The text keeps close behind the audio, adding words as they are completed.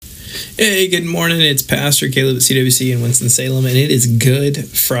Hey, good morning. It's Pastor Caleb at CWC in Winston-Salem, and it is Good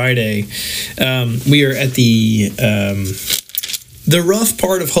Friday. We are at the rough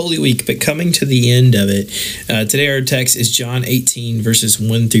part of Holy Week, but coming to the end of it. Today our text is John 18, verses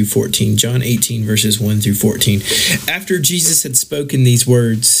 1 through 14. John 18, verses 1 through 14. After Jesus had spoken these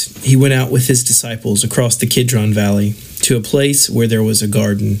words, he went out with his disciples across the Kidron Valley to a place where there was a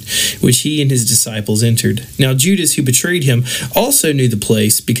garden, which he and his disciples entered. Now Judas, who betrayed him, also knew the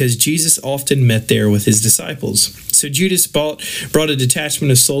place because Jesus often met there with his disciples. So Judas brought a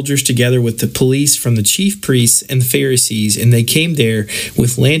detachment of soldiers together with the police from the chief priests and the Pharisees, and they came there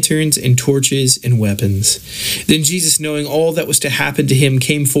with lanterns and torches and weapons. Then Jesus, knowing all that was to happen to him,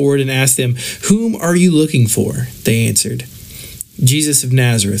 came forward and asked them, "Whom are you looking for?" They answered, "Jesus of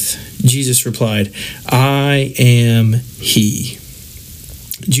Nazareth." Jesus replied, "I am he."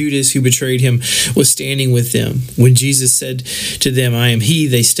 Judas, who betrayed him, was standing with them. When Jesus said to them, "I am he,"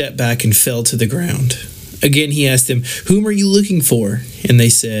 they stepped back and fell to the ground. Again he asked them, "Whom are you looking for?" And they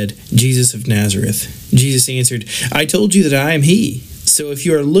said, "Jesus of Nazareth." Jesus answered, "I told you that I am he. So if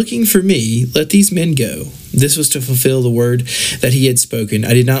you are looking for me, let these men go." This was to fulfill the word that he had spoken.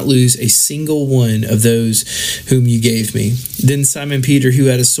 "I did not lose a single one of those whom you gave me." Then Simon Peter, who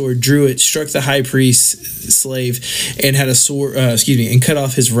had a sword, drew it, struck the high priest's slave, and had a sword, and cut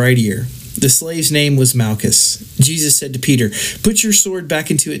off his right ear. The slave's name was Malchus. Jesus said to Peter, "Put your sword back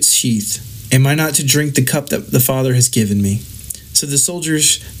into its sheath. Am I not to drink the cup that the Father has given me?" So the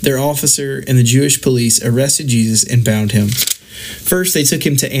soldiers, their officer, and the Jewish police arrested Jesus and bound him. First, they took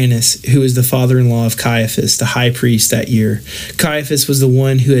him to Annas, who was the father-in-law of Caiaphas, the high priest that year. Caiaphas was the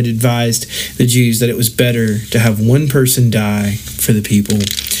one who had advised the Jews that it was better to have one person die for the people.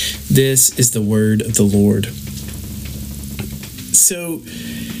 This is the word of the Lord. So,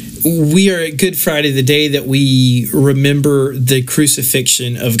 we are at Good Friday, the day that we remember the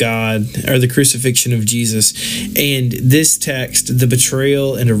crucifixion of God, or the crucifixion of Jesus. And this text, the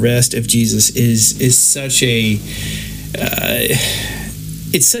betrayal and arrest of Jesus, is such a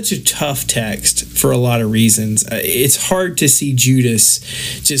it's such a tough text for a lot of reasons. It's hard to see Judas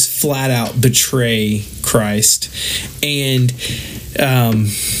just flat out betray Christ, and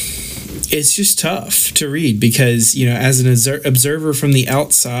it's just tough to read because, as an observer from the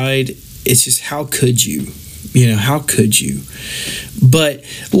outside, it's just, how could you? How could you? But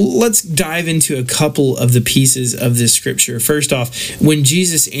let's dive into a couple of the pieces of this scripture. First off, when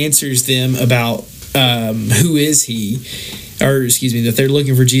Jesus answers them about who is he, that they're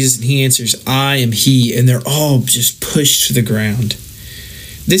looking for Jesus, and he answers, "I am he," and they're all just pushed to the ground.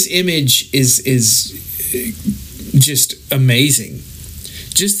 This image is just amazing.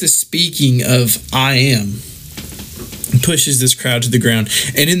 Just the speaking of "I am" pushes this crowd to the ground.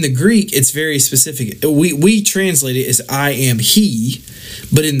 And in the Greek, it's very specific. We translate it as "I am he,"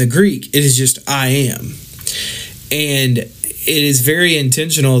 but in the Greek, it is just "I am." And it is very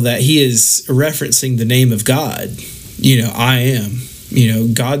intentional that he is referencing the name of God. I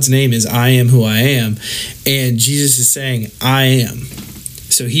am. God's name is "I am who I am." And Jesus is saying, "I am."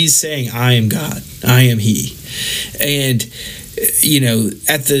 So he's saying, "I am God. I am he." And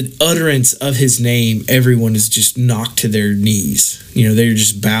at the utterance of his name, everyone is just knocked to their knees. They're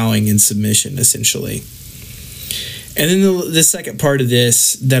just bowing in submission, essentially. And then the second part of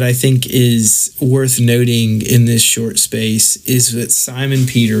this that I think is worth noting in this short space is what Simon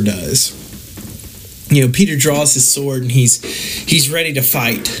Peter does. Peter draws his sword and he's ready to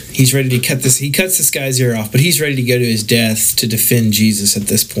fight. He's ready to he cuts this guy's ear off, but he's ready to go to his death to defend Jesus at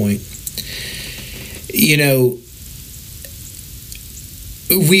this point.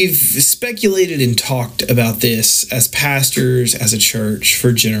 We've speculated and talked about this as pastors, as a church,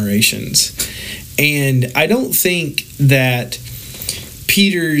 for generations. And I don't think that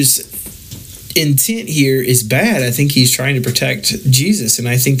Peter's intent here is bad. I think he's trying to protect Jesus, and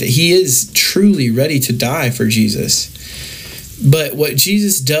I think that he is truly ready to die for Jesus. But what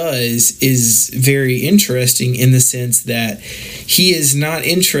Jesus does is very interesting in the sense that he is not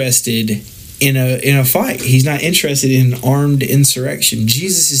interested in a fight. He's not interested in armed insurrection.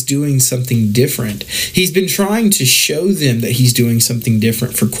 Jesus is doing something different. He's been trying to show them that he's doing something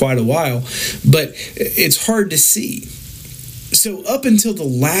different for quite a while, but it's hard to see. So up until the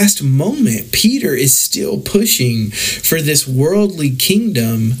last moment, Peter is still pushing for this worldly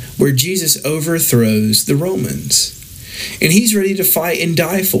kingdom where Jesus overthrows the Romans. And he's ready to fight and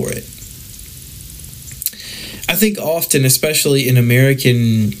die for it. I think often, especially in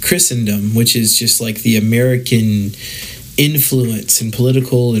American Christendom, which is just like the American influence and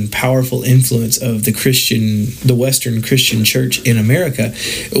political and powerful influence of the Western Christian church in America,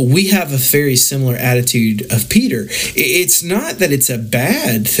 we have a very similar attitude of Peter. It's not that it's a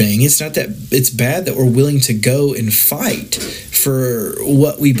bad thing. It's not that it's bad that we're willing to go and fight for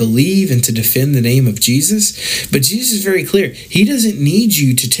what we believe and to defend the name of Jesus. But Jesus is very clear. He doesn't need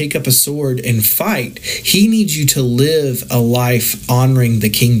you to take up a sword and fight. He needs you to live a life honoring the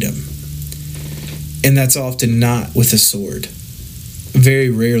kingdom. And that's often not with a sword.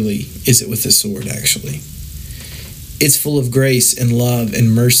 Very rarely is it with a sword, actually. It's full of grace and love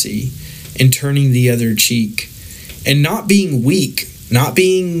and mercy and turning the other cheek and not being weak, not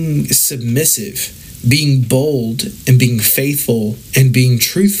being submissive, being bold and being faithful and being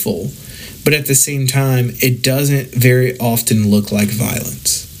truthful. But at the same time, it doesn't very often look like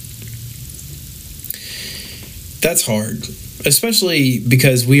violence. That's hard, especially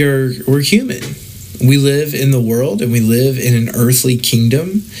because we're human. We live in the world and we live in an earthly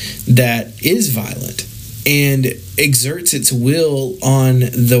kingdom that is violent and exerts its will on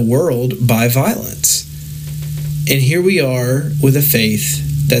the world by violence. And here we are with a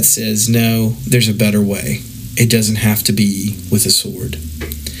faith that says, no, there's a better way. It doesn't have to be with a sword.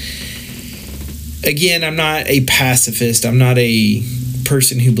 Again, I'm not a pacifist. I'm not a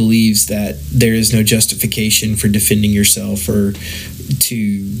person who believes that there is no justification for defending yourself or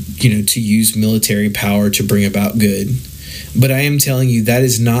to use military power to bring about good. But I am telling you that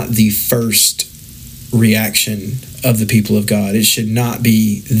is not the first reaction of the people of God. It should not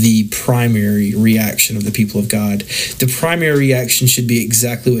be the primary reaction of the people of God. The primary reaction should be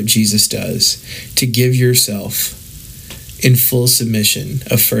exactly what Jesus does, to give yourself in full submission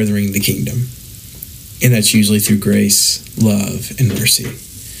of furthering the kingdom. And that's usually through grace, love, and mercy.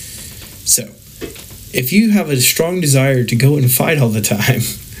 So, if you have a strong desire to go and fight all the time,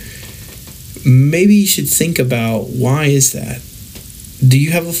 maybe you should think about, why is that? Do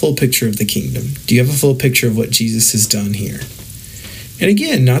you have a full picture of the kingdom? Do you have a full picture of what Jesus has done here? And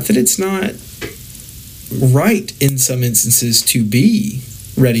again, not that it's not right in some instances to be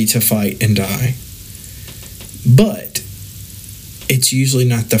ready to fight and die, but it's usually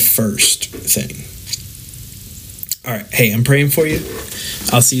not the first thing. All right. Hey, I'm praying for you.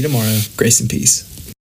 I'll see you tomorrow. Grace and peace.